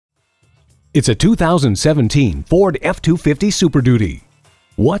It's a 2017 Ford F-250 Super Duty.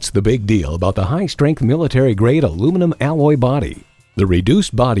 What's the big deal about the high-strength military-grade aluminum alloy body? The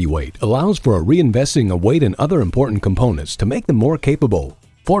reduced body weight allows for a reinvesting of weight in other important components to make them more capable.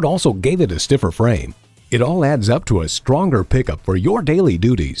 Ford also gave it a stiffer frame. It all adds up to a stronger pickup for your daily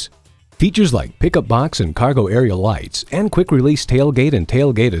duties. Features like pickup box and cargo area lights and quick-release tailgate and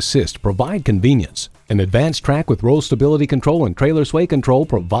tailgate assist provide convenience. An advanced track with roll stability control and trailer sway control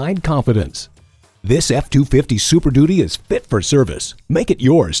provide confidence. This F-250 Super Duty is fit for service. Make it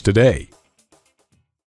yours today.